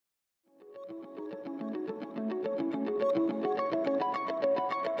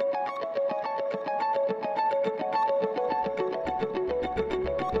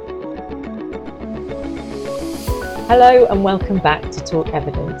Hello and welcome back to Talk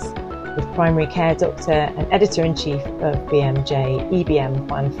Evidence with primary care doctor and editor-in-chief of BMJ, EBM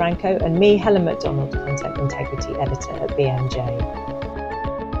Juan Franco, and me, Helen McDonald, content integrity editor at BMJ.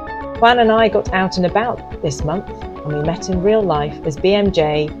 Juan and I got out and about this month and we met in real life as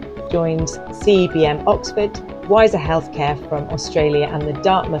BMJ joined CEBM Oxford, Wiser Healthcare from Australia and the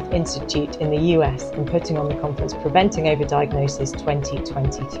Dartmouth Institute in the US in putting on the conference Preventing Overdiagnosis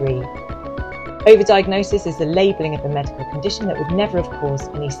 2023. Overdiagnosis is the labelling of a medical condition that would never have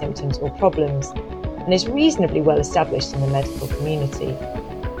caused any symptoms or problems and is reasonably well established in the medical community.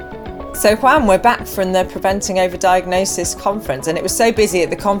 So Juan, we're back from the Preventing Overdiagnosis conference, and it was so busy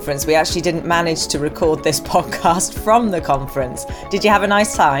at the conference we actually didn't manage to record this podcast from the conference. Did you have a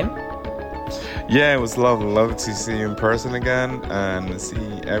nice time? Yeah, it was lovely to see you in person again and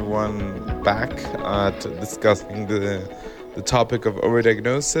see everyone back discussing the topic of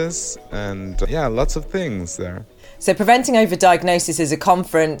overdiagnosis and lots of things there. So Preventing Overdiagnosis is a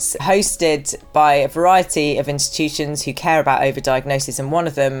conference hosted by a variety of institutions who care about overdiagnosis, and one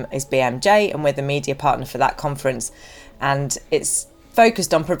of them is BMJ, and we're the media partner for that conference, and it's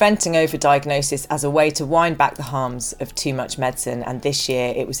focused on preventing overdiagnosis as a way to wind back the harms of too much medicine. And this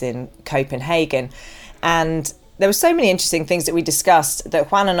year it was in Copenhagen, and there were so many interesting things that we discussed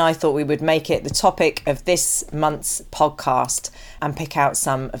that Juan and I thought we would make it the topic of this month's podcast and pick out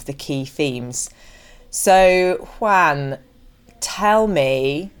some of the key themes. So Juan, tell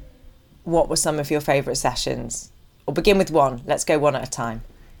me, what were some of your favourite sessions? Or begin with one. Let's go one at a time.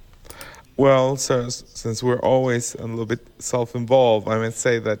 Well, so since we're always a little bit self-involved, I might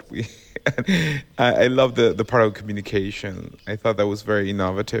say that I love the part of communication. I thought that was very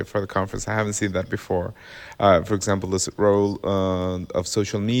innovative for the conference. I haven't seen that before. For example, this role of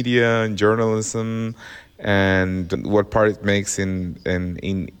social media and journalism, and what part it makes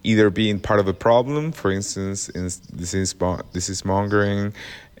in either being part of a problem, for instance, in disease mongering,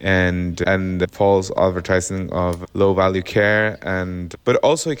 and false advertising of low value care, but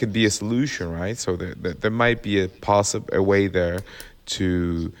also it could be a solution, right? So there might be a way there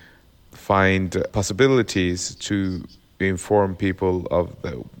to find possibilities to inform people of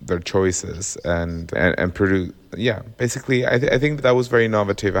their choices and produce. Yeah, basically, I think that was very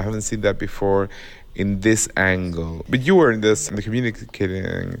innovative. I haven't seen that before in this angle. But you were in the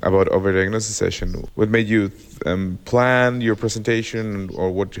communicating about overdiagnosis session. What made you plan your presentation, or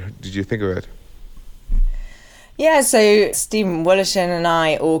what did you think of it? Yeah, so Stephen Woolishan and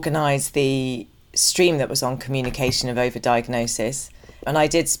I organised the stream that was on communication of overdiagnosis, and I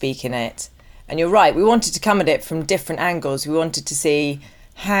did speak in it. And you're right, we wanted to come at it from different angles. We wanted to see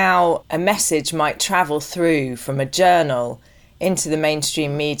how a message might travel through from a journal into the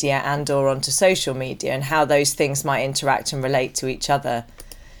mainstream media and or onto social media, and how those things might interact and relate to each other.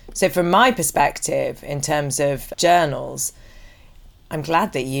 So from my perspective, in terms of journals, I'm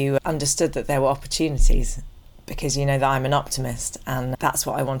glad that you understood that there were opportunities, because you know that I'm an optimist, and that's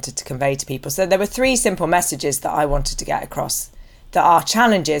what I wanted to convey to people. So there were three simple messages that I wanted to get across that are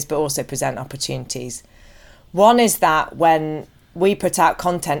challenges but also present opportunities. One is that when we put out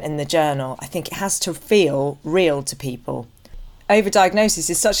content in the journal, I think it has to feel real to people. Overdiagnosis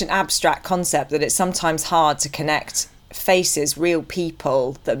is such an abstract concept that it's sometimes hard to connect faces, real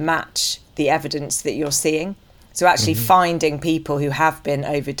people that match the evidence that you're seeing. So actually finding people who have been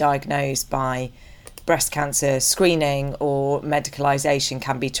overdiagnosed by breast cancer screening or medicalisation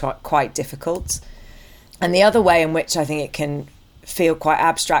can be quite difficult. And the other way in which I think it can feel quite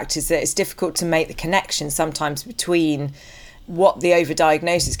abstract is that it's difficult to make the connection sometimes between what the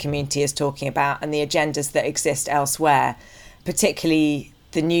overdiagnosis community is talking about and the agendas that exist elsewhere, particularly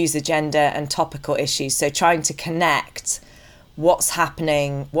the news agenda and topical issues. So trying to connect what's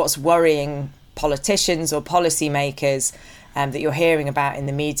happening, what's worrying politicians or policymakers that you're hearing about in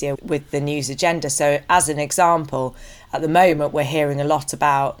the media with the news agenda. So as an example, at the moment we're hearing a lot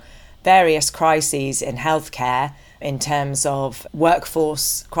about various crises in healthcare in terms of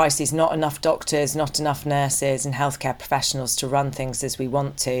workforce crises, not enough doctors, not enough nurses and healthcare professionals to run things as we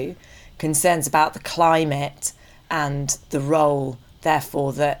want to, concerns about the climate and the role,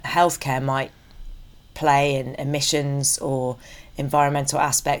 therefore, that healthcare might play in emissions or environmental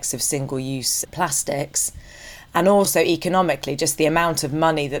aspects of single-use plastics, and also economically, just the amount of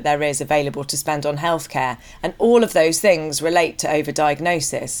money that there is available to spend on healthcare. And all of those things relate to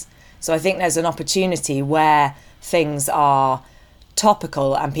overdiagnosis. So I think there's an opportunity where things are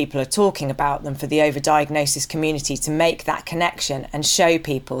topical and people are talking about them for the overdiagnosis community to make that connection and show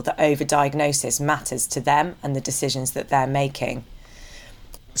people that overdiagnosis matters to them and the decisions that they're making.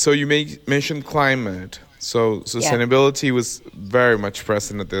 So you mentioned climate. So sustainability was very much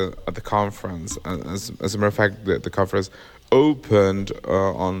present at the conference. As a matter of fact, the conference opened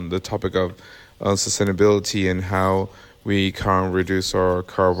on the topic of sustainability and how we can reduce our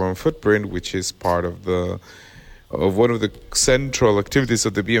carbon footprint, which is part of one of the central activities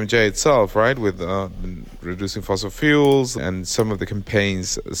of the BMJ itself, right? With reducing fossil fuels and some of the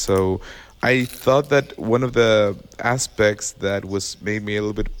campaigns. So I thought that one of the aspects that made me a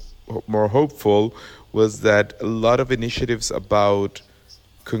little bit more hopeful was that a lot of initiatives about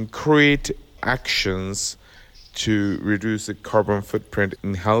concrete actions to reduce the carbon footprint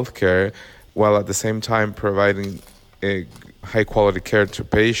in healthcare, while at the same time providing a high quality care to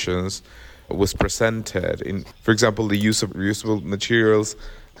patients, was presented in, for example, the use of reusable materials.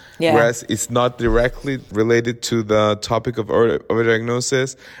 Yeah. Whereas it's not directly related to the topic of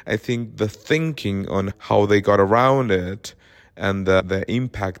overdiagnosis, I think the thinking on how they got around it and the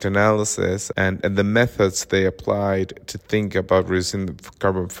impact analysis and the methods they applied to think about reducing the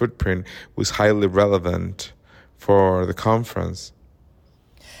carbon footprint was highly relevant for the conference.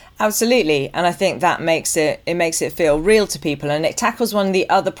 Absolutely, and I think that makes it feel real to people, and it tackles one of the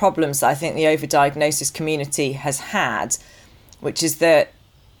other problems that I think the overdiagnosis community has had, which is that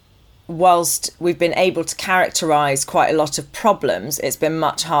whilst we've been able to characterise quite a lot of problems, it's been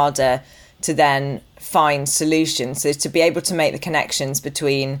much harder to then find solutions. So to be able to make the connections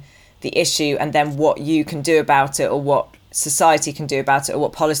between the issue and then what you can do about it, or what society can do about it, or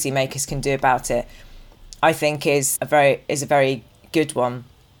what policymakers can do about it, I think is a very good one.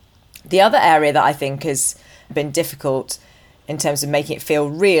 The other area that I think has been difficult in terms of making it feel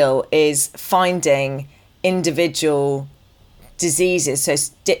real is finding individual diseases, so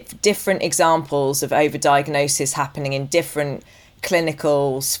different examples of overdiagnosis happening in different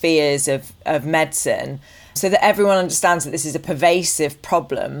clinical spheres of medicine, so that everyone understands that this is a pervasive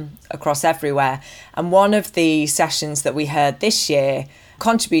problem across everywhere. And one of the sessions that we heard this year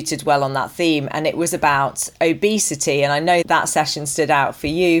contributed well on that theme, and it was about obesity, and I know that session stood out for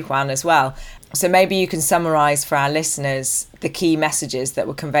you, Juan, as well. So maybe you can summarise for our listeners the key messages that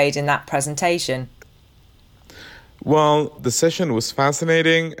were conveyed in that presentation. Well, the session was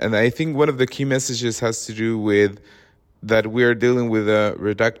fascinating, and I think one of the key messages has to do with that we are dealing with a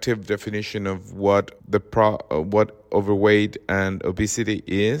reductive definition of what overweight and obesity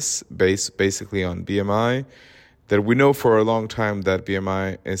is, based basically on BMI. That we know for a long time that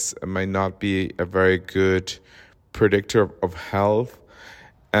BMI might not be a very good predictor of health,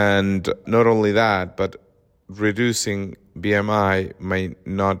 and not only that, but reducing BMI might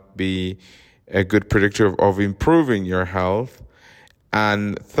not be a good predictor of improving your health.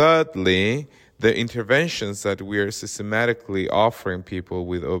 And thirdly, the interventions that we are systematically offering people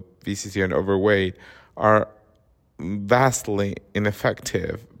with obesity and overweight are vastly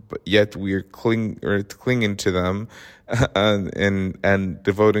ineffective, but yet we're clinging to them and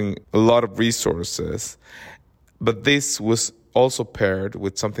devoting a lot of resources. But this was also paired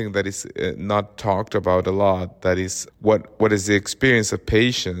with something that is not talked about a lot, that is what is the experience of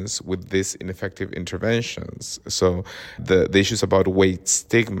patients with these ineffective interventions. So the issues about weight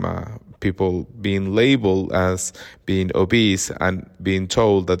stigma, people being labeled as being obese and being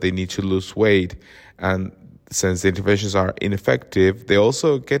told that they need to lose weight, and since the interventions are ineffective, they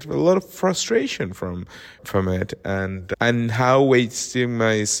also get a lot of frustration from it, and how weight stigma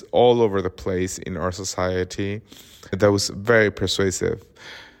is all over the place in our society. That was very persuasive.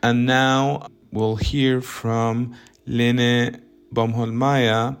 And now we'll hear from Lene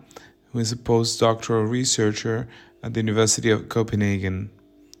Bomholmaya, who is a postdoctoral researcher at the University of Copenhagen.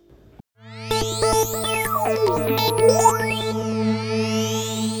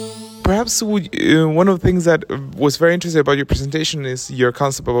 Perhaps one of the things that was very interesting about your presentation is your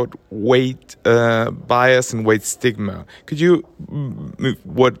concept about weight bias and weight stigma. Could you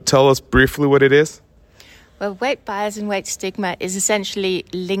tell us briefly what it is? Well, weight bias and weight stigma is essentially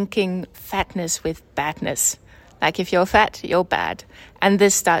linking fatness with badness. Like if you're fat, you're bad. And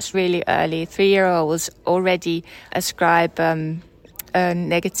this starts really early. 3-year-olds already ascribe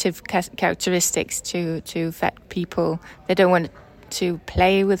negative characteristics to fat people. They don't want to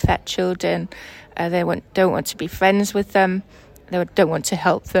play with fat children. They don't want to be friends with them. They don't want to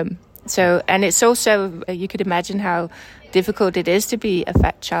help them. So, and it's also, you could imagine how difficult it is to be a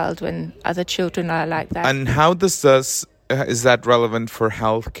fat child when other children are like that. And how is that relevant for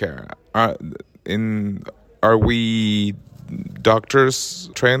healthcare? Are we doctors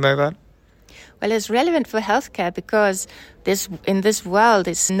trained like that? Well, it's relevant for healthcare because in this world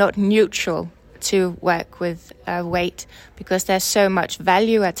it's not neutral to work with weight, because there's so much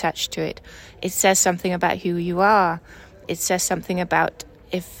value attached to it. It says something about who you are. It says something about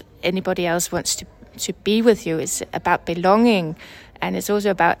if anybody else wants to to be with you. It's about belonging, and it's also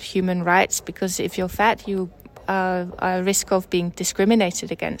about human rights, because if you're fat, you are at risk of being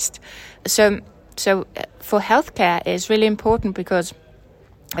discriminated against. So for healthcare, it's really important because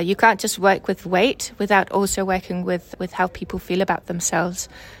you can't just work with weight without also working with how people feel about themselves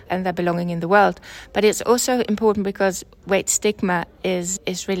and their belonging in the world. But it's also important because weight stigma is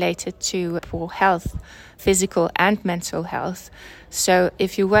related to poor health, physical and mental health. So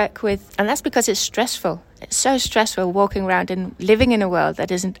if you work with, and that's because it's stressful. It's so stressful walking around and living in a world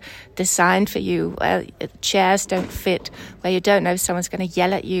that isn't designed for you, where chairs don't fit, where you don't know if someone's going to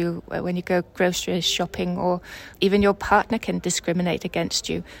yell at you when you go grocery shopping, or even your partner can discriminate against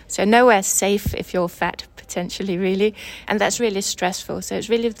you. So nowhere's safe if you're fat, potentially, really. And that's really stressful. So it's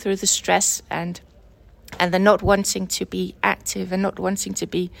really through the stress and the not wanting to be active and not wanting to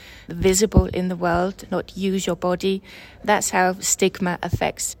be visible in the world, not use your body. That's how stigma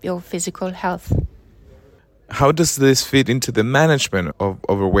affects your physical health. How does this fit into the management of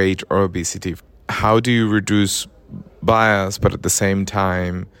overweight or obesity? How do you reduce bias but at the same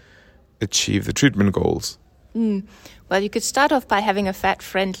time achieve the treatment goals? Well, you could start off by having a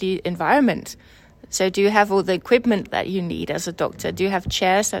fat-friendly environment. So do you have all the equipment that you need as a doctor? Do you have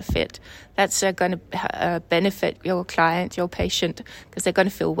chairs that fit? That's going to benefit your client, your patient, because they're going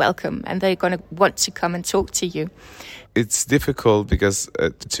to feel welcome and they're going to want to come and talk to you. It's difficult because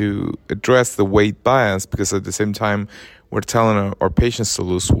to address the weight bias, because at the same time we're telling our patients to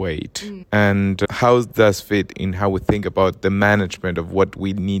lose weight. And how does fit in how we think about the management of what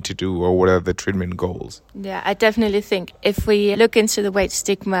we need to do or what are the treatment goals? Yeah, I definitely think if we look into the weight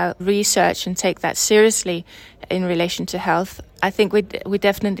stigma research and take that seriously in relation to health, I think we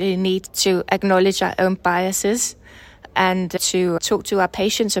definitely need to acknowledge our own biases and to talk to our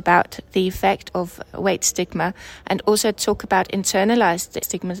patients about the effect of weight stigma, and also talk about internalized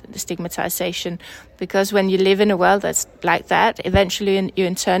stigmatization. Because when you live in a world that's like that, eventually you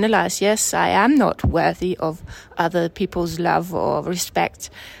internalize, yes, I am not worthy of other people's love or respect.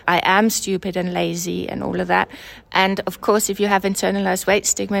 I am stupid and lazy and all of that. And of course, if you have internalized weight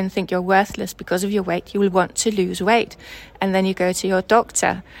stigma and think you're worthless because of your weight, you will want to lose weight. And then you go to your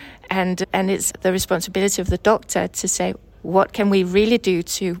doctor. And it's the responsibility of the doctor to say, what can we really do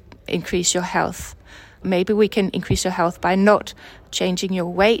to increase your health? Maybe we can increase your health by not changing your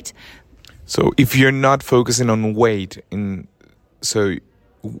weight. So if you're not focusing on weight, in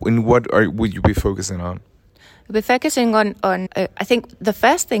what would you be focusing on? We're focusing on I think the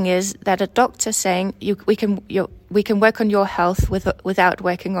first thing is that a doctor saying we can work on your health without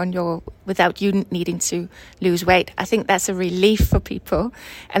you needing to lose weight. I think that's a relief for people,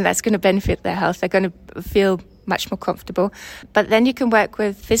 and that's going to benefit their health. They're going to feel much more comfortable. But then you can work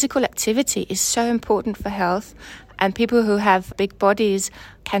with physical activity is so important for health. And people who have big bodies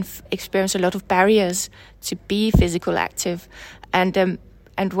can experience a lot of barriers to be physical active.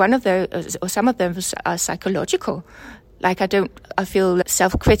 And one of those, or some of them, are psychological. Like I feel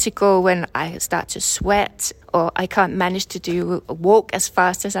self-critical when I start to sweat, or I can't manage to walk as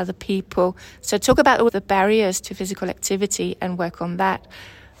fast as other people. So talk about all the barriers to physical activity and work on that.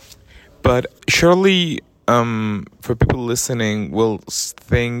 But surely, for people listening, will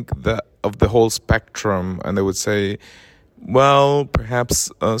think that of the whole spectrum, and they would say, well, perhaps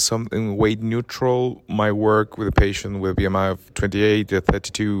something weight neutral might work with a patient with a BMI of 28 or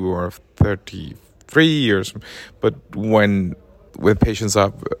 32 or 33 years. But with patients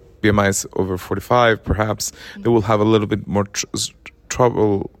have BMIs over 45, perhaps they will have a little bit more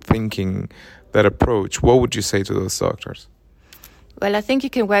trouble thinking that approach. What would you say to those doctors? Well, I think you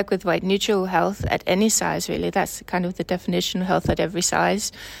can work with weight neutral health at any size, really. That's kind of the definition of health at every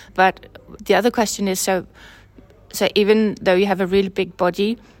size. But the other question is, so even though you have a really big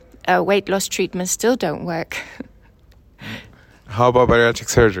body, weight loss treatments still don't work. How about bariatric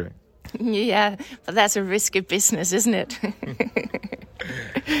surgery? Yeah, but that's a risky business, isn't it?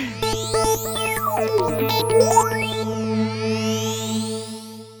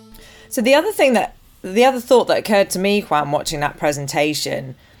 So the other thought that occurred to me, Juan, watching that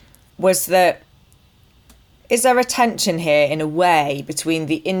presentation, was that is there a tension here in a way between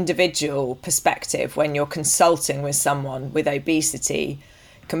the individual perspective when you're consulting with someone with obesity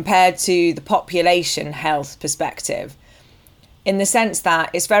compared to the population health perspective, in the sense that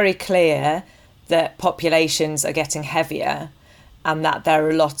it's very clear that populations are getting heavier and that there are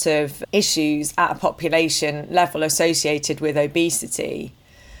a lot of issues at a population level associated with obesity,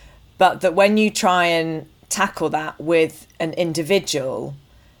 but that when you try and tackle that with an individual,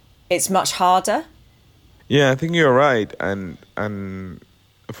 it's much harder? Yeah, I think you're right. And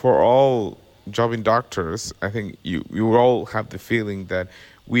for all jobbing doctors, I think you all have the feeling that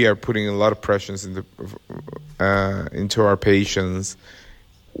we are putting a lot of pressures into our patients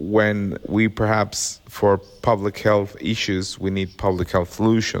when we perhaps, for public health issues, we need public health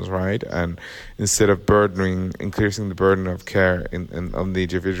solutions, right? And instead of increasing the burden of care on the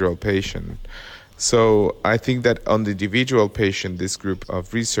individual patient. So I think that on the individual patient, this group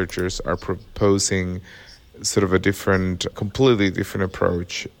of researchers are proposing sort of completely different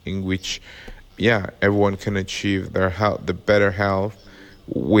approach in which, everyone can achieve their health, the better health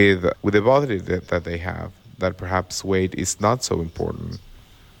with the body that they have, that perhaps weight is not so important.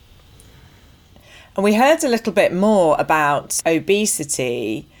 And we heard a little bit more about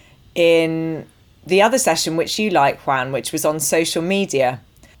obesity in the other session, which you like, Juan, which was on social media.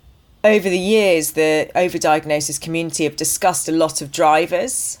 Over the years, the overdiagnosis community have discussed a lot of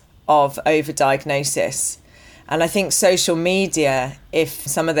drivers of overdiagnosis. And I think social media, if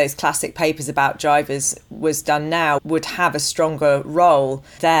some of those classic papers about drivers was done now, would have a stronger role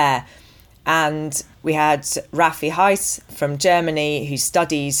there. And we had Rafi Heiss from Germany, who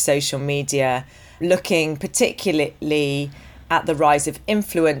studies social media, looking particularly at the rise of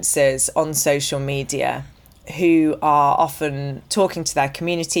influencers on social media who are often talking to their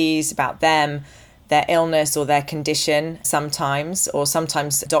communities about them, their illness or their condition sometimes, or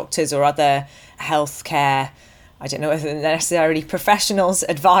sometimes doctors or other healthcare, I don't know whether they're necessarily professionals,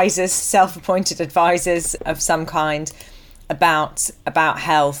 advisors, self-appointed advisors of some kind about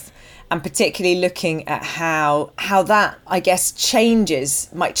health, and particularly looking at how that, I guess,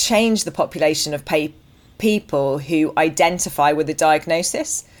 might change the population of people who identify with a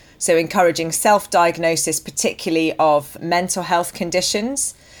diagnosis. So encouraging self-diagnosis, particularly of mental health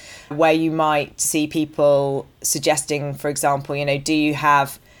conditions, where you might see people suggesting, for example, do you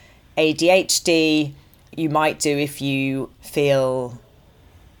have ADHD? You might do if you feel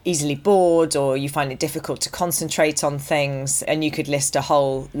easily bored or you find it difficult to concentrate on things, and you could list a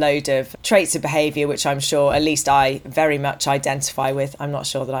whole load of traits of behaviour, which I'm sure at least I very much identify with. I'm not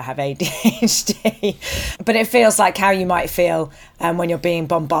sure that I have ADHD, but it feels like how you might feel when you're being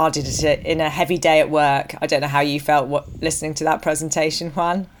bombarded in a heavy day at work. I don't know how you felt listening to that presentation,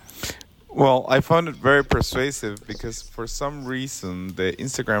 Juan. Well, I found it very persuasive because for some reason the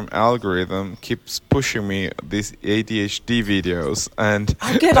Instagram algorithm keeps pushing me these ADHD videos, and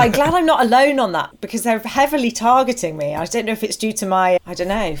oh, good. I'm glad I'm not alone on that, because they're heavily targeting me. I don't know if it's due to my,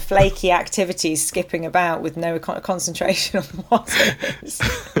 flaky activities, skipping about with no concentration on what it is.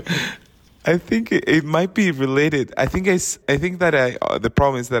 I think it might be related. I think that the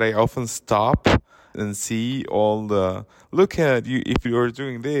problem is that I often stop and see all the look at you if you're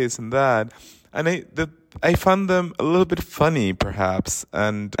doing this and that, and I found them a little bit funny perhaps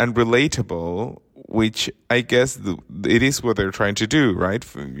and relatable, which I guess it is what they're trying to do, right?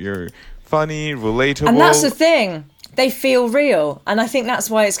 You're funny, relatable, and that's the thing. They feel real, and I think that's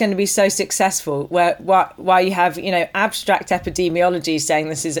why it's going to be so successful. Why you have abstract epidemiology saying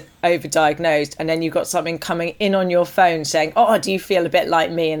this is overdiagnosed, and then you've got something coming in on your phone saying, "Oh, do you feel a bit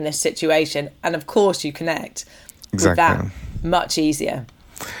like me in this situation?" And of course, you connect with that much easier.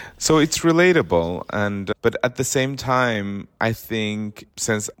 So it's relatable, but at the same time, I think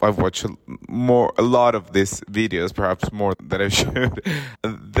since I've watched a lot of these videos, perhaps more than I should,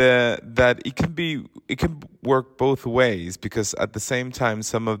 that it can work both ways, because at the same time,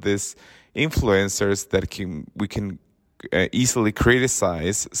 some of these influencers that we can easily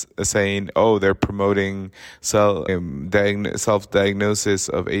criticize, saying, oh, they're promoting self-diagnosis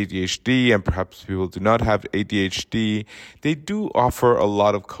of ADHD, and perhaps people do not have ADHD. They do offer a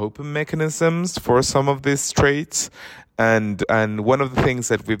lot of coping mechanisms for some of these traits. And one of the things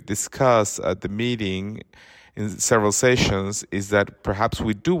that we've discussed at the meeting in several sessions is that perhaps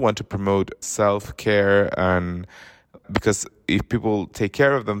we do want to promote self-care, and because if people take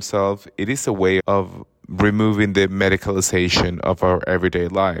care of themselves, it is a way of removing the medicalization of our everyday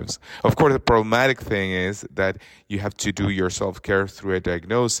lives. Of course, the problematic thing is that you have to do your self-care through a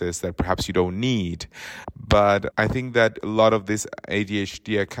diagnosis that perhaps you don't need. But I think that a lot of these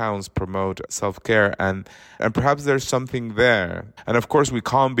ADHD accounts promote self-care, and perhaps there's something there. And of course, we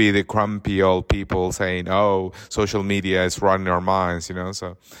can't be the grumpy old people saying, oh, social media is running our minds,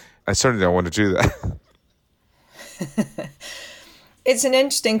 so I certainly don't want to do that. It's an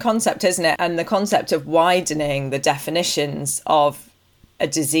interesting concept, isn't it? And the concept of widening the definitions of a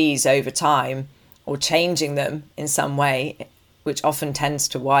disease over time, or changing them in some way, which often tends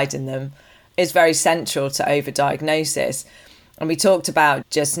to widen them, is very central to overdiagnosis. And we talked about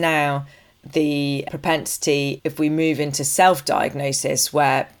just now the propensity, if we move into self-diagnosis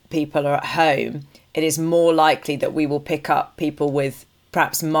where people are at home, it is more likely that we will pick up people with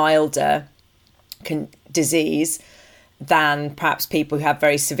perhaps milder disease than perhaps people who have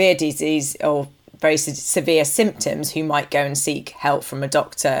very severe disease or very severe symptoms who might go and seek help from a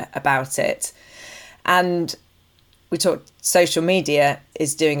doctor about it. And we talked social media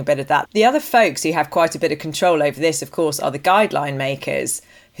is doing a bit of that. The other folks who have quite a bit of control over this, of course, are the guideline makers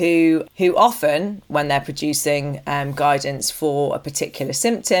who often, when they're producing guidance for a particular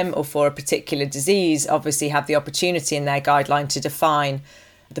symptom or for a particular disease, obviously have the opportunity in their guideline to define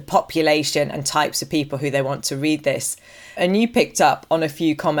the population and types of people who they want to read this. And you picked up on a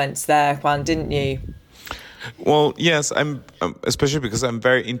few comments there, Juan, didn't you? Well, yes, I'm especially because I'm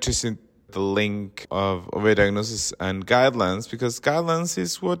very interested in the link of overdiagnosis and guidelines, because guidelines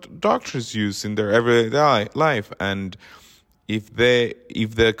is what doctors use in their everyday life. And if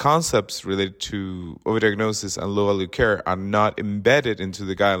the concepts related to overdiagnosis and low-value care are not embedded into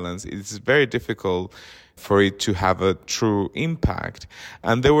the guidelines, it's very difficult for it to have a true impact.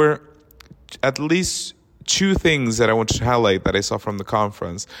 And there were at least two things that I wanted to highlight that I saw from the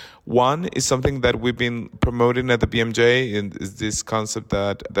conference. One is something that we've been promoting at the BMJ, and is this concept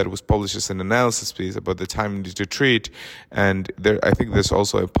that was published as an analysis piece about the time needed to treat. And I think there's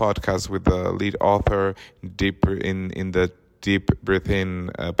also a podcast with the lead author deeper in the Deep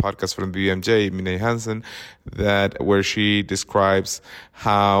Breathing podcast from BMJ, Minei Hansen, where she describes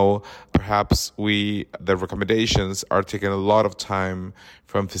how perhaps the recommendations are taking a lot of time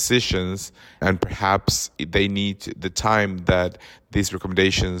from physicians, and perhaps they need the time that these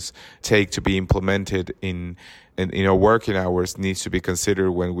recommendations take to be implemented in our working hours needs to be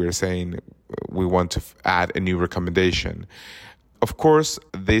considered when we're saying we want to add a new recommendation. Of course,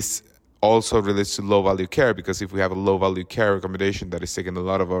 this also relates to low-value care, because if we have a low-value care recommendation that is taking a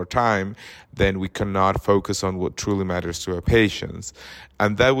lot of our time, then we cannot focus on what truly matters to our patients.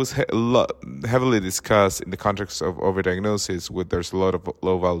 And that was heavily discussed in the context of overdiagnosis, where there's a lot of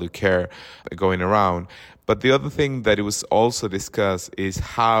low-value care going around. But the other thing that it was also discussed is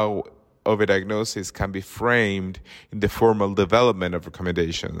how overdiagnosis can be framed in the formal development of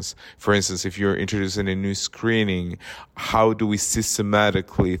recommendations. For instance, if you're introducing a new screening, how do we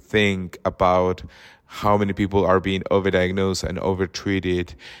systematically think about how many people are being overdiagnosed and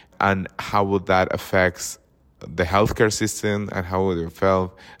overtreated, and how would that affect the healthcare system, and how would it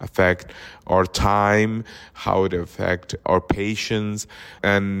affect our time, how would it affect our patients,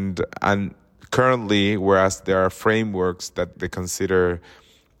 and currently, whereas there are frameworks that they consider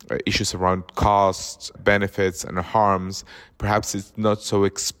issues around costs, benefits, and harms, perhaps it's not so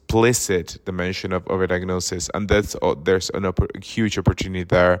explicit, the mention of overdiagnosis, and there's a huge opportunity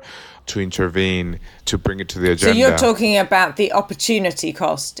there to intervene, to bring it to the agenda. So you're talking about the opportunity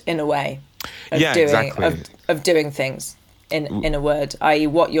cost, in a way, of doing things, in a word, i.e.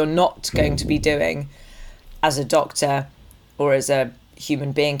 what you're not going to be doing as a doctor or as a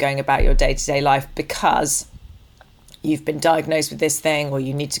human being going about your day-to-day life because you've been diagnosed with this thing, or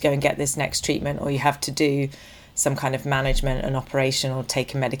you need to go and get this next treatment, or you have to do some kind of management and operation, or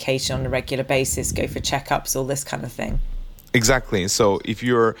take a medication on a regular basis, go for checkups, all this kind of thing. Exactly. So if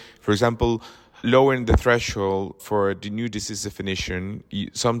you're, for example, lowering the threshold for the new disease definition,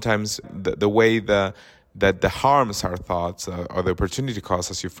 sometimes the way that the harms are thought, or the opportunity cost,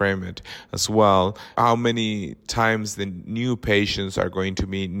 as you frame it as well, how many times the new patients are going to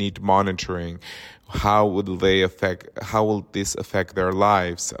need monitoring, how will this affect their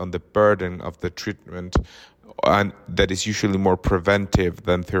lives, on the burden of the treatment, and that is usually more preventive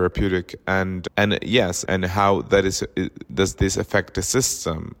than therapeutic, and how does this affect the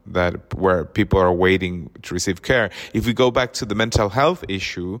system where people are waiting to receive care? If we go back to the mental health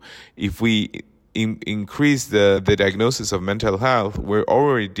issue, if we increase the diagnosis of mental health, we're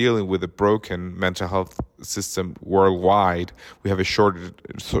already dealing with a broken mental health system worldwide. We have a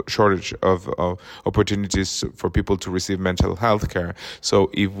shortage of opportunities for people to receive mental health care. So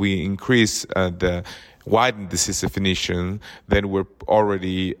if we increase widen disease definition, then we're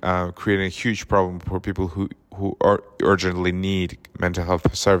already creating a huge problem for people who urgently need mental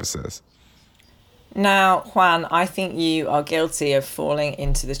health services. Now, Juan, I think you are guilty of falling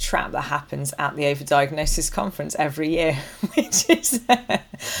into the trap that happens at the Overdiagnosis Conference every year, which is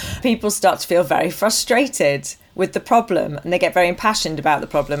people start to feel very frustrated with the problem, and they get very impassioned about the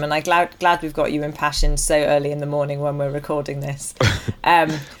problem. And I'm glad we've got you impassioned so early in the morning when we're recording this.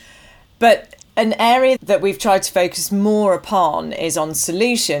 But an area that we've tried to focus more upon is on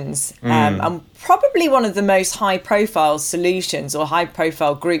solutions. And probably one of the most high-profile solutions, or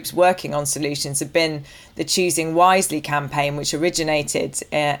high-profile groups working on solutions, have been the Choosing Wisely campaign, which originated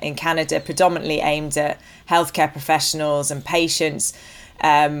in Canada, predominantly aimed at healthcare professionals and patients.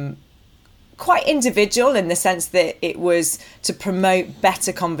 Quite individual in the sense that it was to promote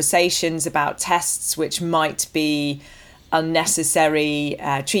better conversations about tests which might be unnecessary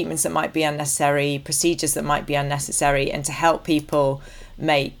treatments that might be unnecessary, procedures that might be unnecessary, and to help people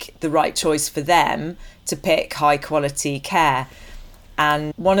make the right choice for them to pick high quality care.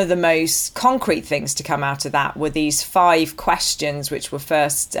 And one of the most concrete things to come out of that were these 5 questions, which were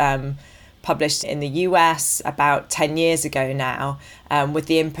first published in the US about 10 years ago now, with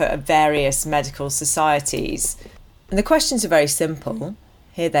the input of various medical societies. And the questions are very simple.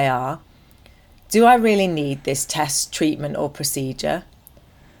 Here they are. Do I really need this test, treatment or procedure?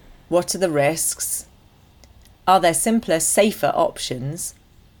 What are the risks? Are there simpler, safer options?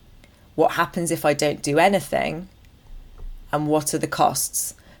 What happens if I don't do anything? And what are the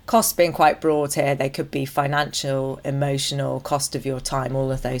costs? Costs being quite broad here. They could be financial, emotional, cost of your time,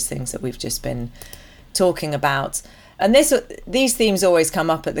 all of those things that we've just been talking about. And these themes always come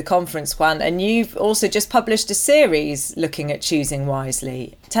up at the conference, Juan, and you've also just published a series looking at choosing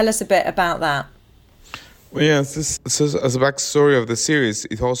wisely. Tell us a bit about that. Well, yeah, so as a backstory of the series,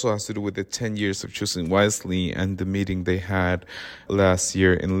 it also has to do with the 10 years of choosing wisely and the meeting they had last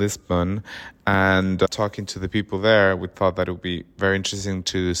year in Lisbon. And talking to the people there, we thought that it would be very interesting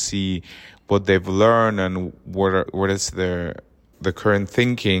to see what they've learned and what is the current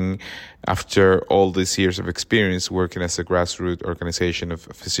thinking after all these years of experience working as a grassroots organization of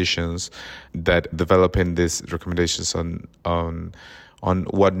physicians that developing these recommendations on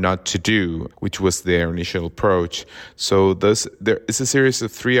what not to do, which was their initial approach. So there is a series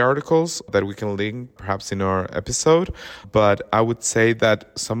of 3 articles that we can link perhaps in our episode, but I would say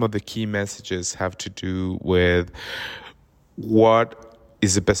that some of the key messages have to do with what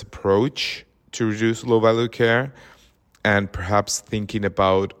is the best approach to reduce low-value care, and perhaps thinking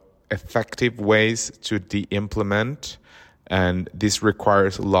about effective ways to de-implement. And this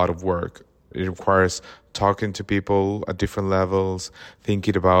requires a lot of work. It requires talking to people at different levels,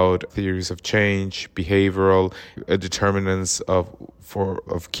 thinking about theories of change, behavioral determinants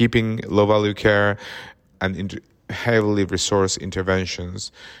of keeping low-value care, and heavily resourced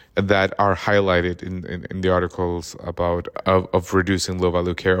interventions that are highlighted in the articles about of reducing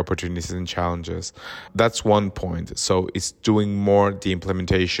low-value care opportunities and challenges. That's one point. So it's doing more the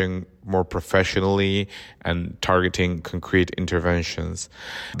implementation more professionally and targeting concrete interventions.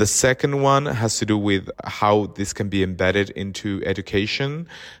 The second one has to do with how this can be embedded into education.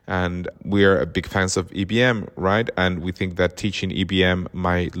 And we are big fans of EBM, right? And we think that teaching EBM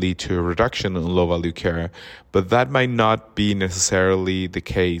might lead to a reduction in low-value care. But that might not be necessarily the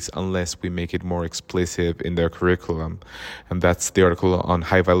case unless we make it more explicit in their curriculum. And that's the article on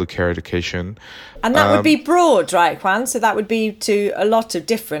high-value care education. And that would be broad, right, Juan? So that would be to a lot of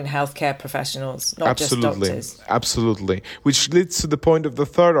different healthcare professionals, not just doctors. Absolutely. Which leads to the point of the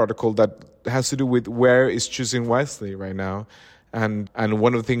third article that has to do with where is choosing wisely right now. And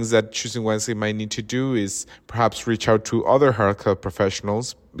one of the things that choosing wisely might need to do is perhaps reach out to other healthcare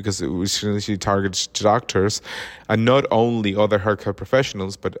professionals, because it usually targets doctors, and not only other healthcare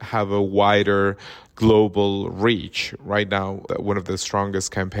professionals, but have a wider global reach. Right now, one of the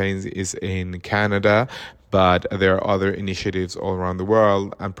strongest campaigns is in Canada, but there are other initiatives all around the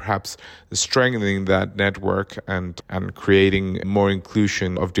world, and perhaps strengthening that network and creating more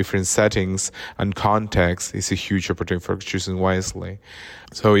inclusion of different settings and contexts is a huge opportunity for choosing wisely.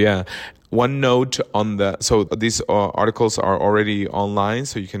 So yeah, one note on so these articles are already online,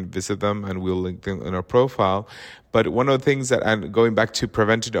 so you can visit them and we'll link them in our profile. But one of the things that, and going back to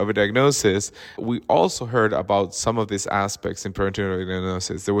preventive overdiagnosis, we also heard about some of these aspects in preventive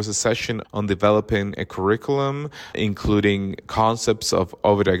overdiagnosis. There was a session on developing a curriculum, including concepts of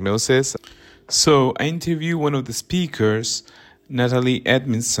overdiagnosis. So I interviewed one of the speakers, Natalie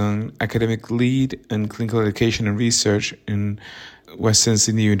Edmondson, academic lead in clinical education and research in Western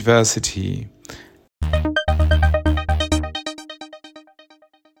Sydney University.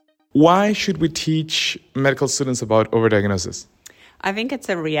 Why should we teach medical students about overdiagnosis? I think it's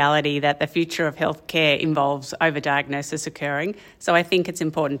a reality that the future of healthcare involves overdiagnosis occurring. So I think it's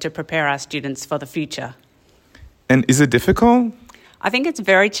important to prepare our students for the future. And is it difficult? I think it's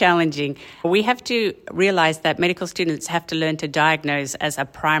very challenging. We have to realise that medical students have to learn to diagnose as a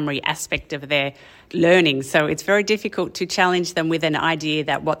primary aspect of their learning. So it's very difficult to challenge them with an idea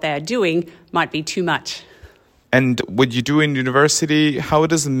that what they are doing might be too much. And what you do in university, how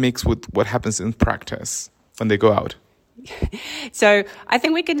does it mix with what happens in practice when they go out? So I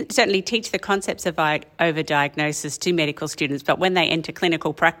think we can certainly teach the concepts of overdiagnosis to medical students, but when they enter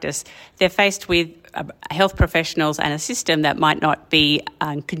clinical practice, they're faced with health professionals and a system that might not be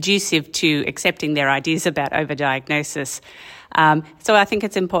conducive to accepting their ideas about overdiagnosis. So I think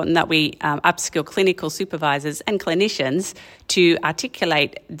it's important that we upskill clinical supervisors and clinicians to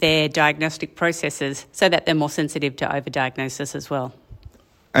articulate their diagnostic processes so that they're more sensitive to overdiagnosis as well.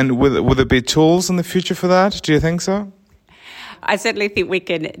 And will there be tools in the future for that? Do you think so? I certainly think we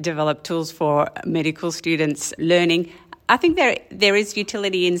can develop tools for medical students learning. I think there is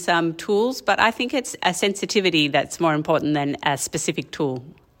utility in some tools, but I think it's a sensitivity that's more important than a specific tool.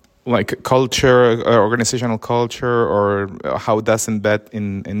 Like culture, organizational culture, or how that's embed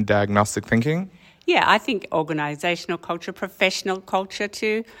in diagnostic thinking? Yeah, I think organizational culture, professional culture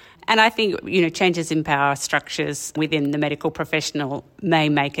too. And I think, changes in power structures within the medical professional may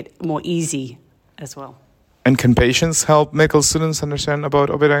make it more easy as well. And can patients help medical students understand about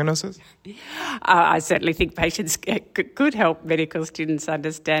overdiagnosis? I certainly think patients could help medical students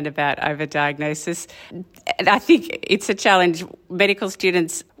understand about overdiagnosis. And I think it's a challenge.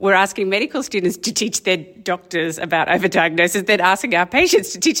 We're asking medical students to teach their doctors about overdiagnosis, then asking our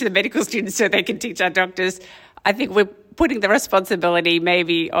patients to teach the medical students so they can teach our doctors. I think we're putting the responsibility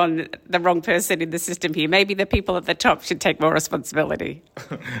maybe on the wrong person in the system here. Maybe the people at the top should take more responsibility.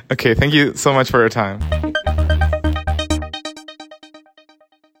 Okay, thank you so much for your time.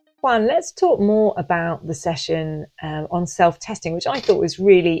 Juan, let's talk more about the session on self-testing, which I thought was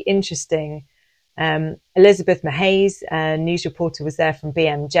really interesting. Elizabeth Mahays, a news reporter, was there from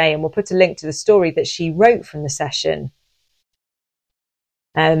BMJ, and we'll put a link to the story that she wrote from the session.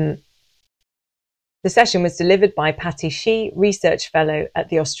 The session was delivered by Patty Shee, Research Fellow at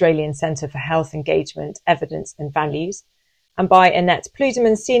the Australian Centre for Health Engagement, Evidence and Values, and by Annette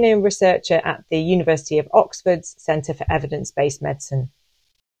Pluderman, Senior Researcher at the University of Oxford's Centre for Evidence-Based Medicine.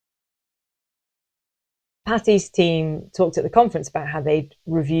 Patty's team talked at the conference about how they'd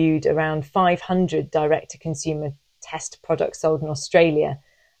reviewed around 500 direct-to-consumer test products sold in Australia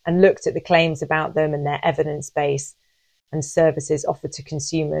and looked at the claims about them and their evidence base and services offered to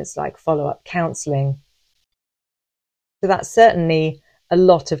consumers like follow-up counselling. So that's certainly a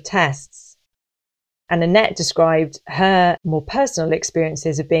lot of tests. And Annette described her more personal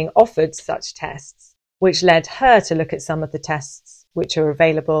experiences of being offered such tests, which led her to look at some of the tests which are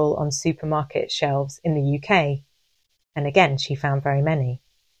available on supermarket shelves in the UK. And again, she found very many.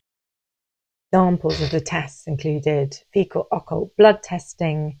 Examples of the tests included fecal occult blood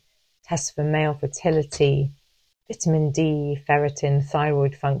testing, tests for male fertility, vitamin D, ferritin,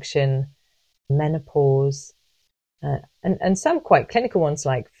 thyroid function, menopause, and some quite clinical ones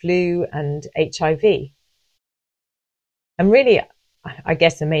like flu and HIV. And really, I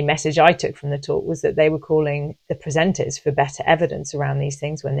guess the main message I took from the talk was that they were calling the presenters for better evidence around these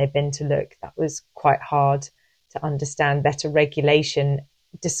things when they've been to look. That was quite hard to understand, better regulation,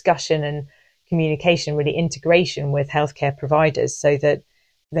 discussion and communication, really integration with healthcare providers so that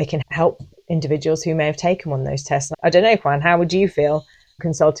they can help individuals who may have taken one of those tests. I don't know, Juan, how would you feel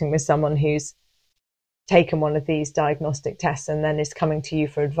consulting with someone who's taken one of these diagnostic tests and then is coming to you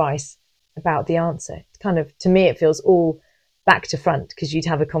for advice about the answer? It's kind of, to me, it feels all back to front because you'd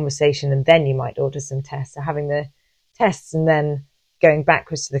have a conversation and then you might order some tests. So having the tests and then going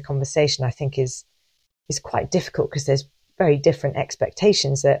backwards to the conversation, I think is quite difficult because there's very different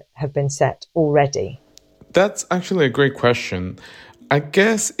expectations that have been set already. That's actually a great question. I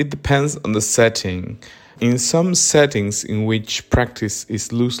guess it depends on the setting. In some settings in which practice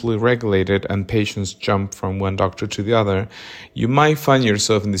is loosely regulated and patients jump from one doctor to the other, you might find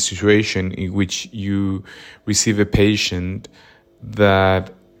yourself in the situation in which you receive a patient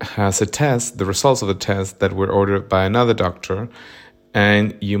that has a test, the results of a test that were ordered by another doctor,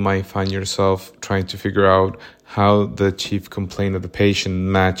 and you might find yourself trying to figure out how the chief complaint of the patient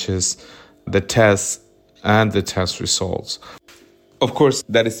matches the test and the test results. Of course,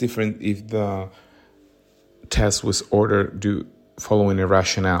 that is different if the test was ordered following a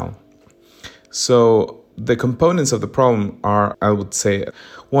rationale. So the components of the problem are, I would say,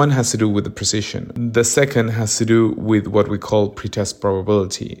 one has to do with the precision. The second has to do with what we call pretest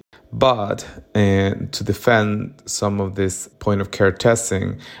probability. But to defend some of this point of care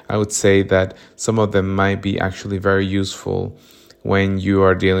testing, I would say that some of them might be actually very useful when you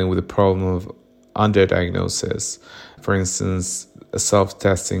are dealing with the problem of underdiagnosis. For instance,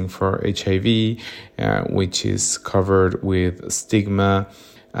 self-testing for HIV, which is covered with stigma.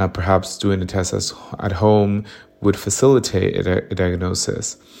 Perhaps doing the test at home would facilitate a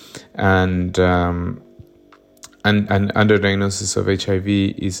diagnosis. And underdiagnosis of HIV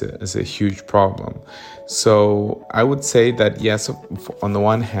is a huge problem. So I would say that yes, on the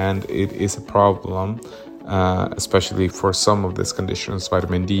one hand, it is a problem, especially for some of these conditions,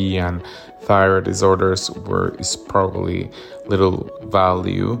 vitamin D and thyroid disorders, where is probably little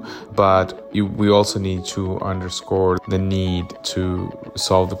value. But we also need to underscore the need to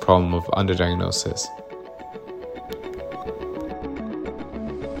solve the problem of underdiagnosis.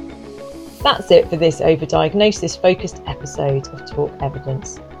 That's it for this overdiagnosis focused episode of Talk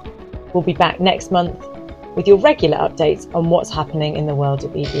Evidence. We'll be back next month with your regular updates on what's happening in the world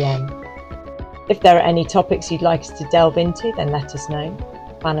of EBM. If there are any topics you'd like us to delve into, then let us know.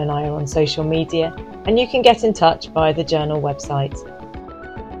 Fan and I are on social media, and you can get in touch via the journal website.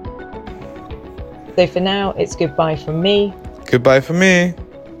 So for now, it's goodbye from me. Goodbye from me.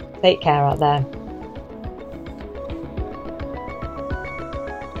 Take care out there.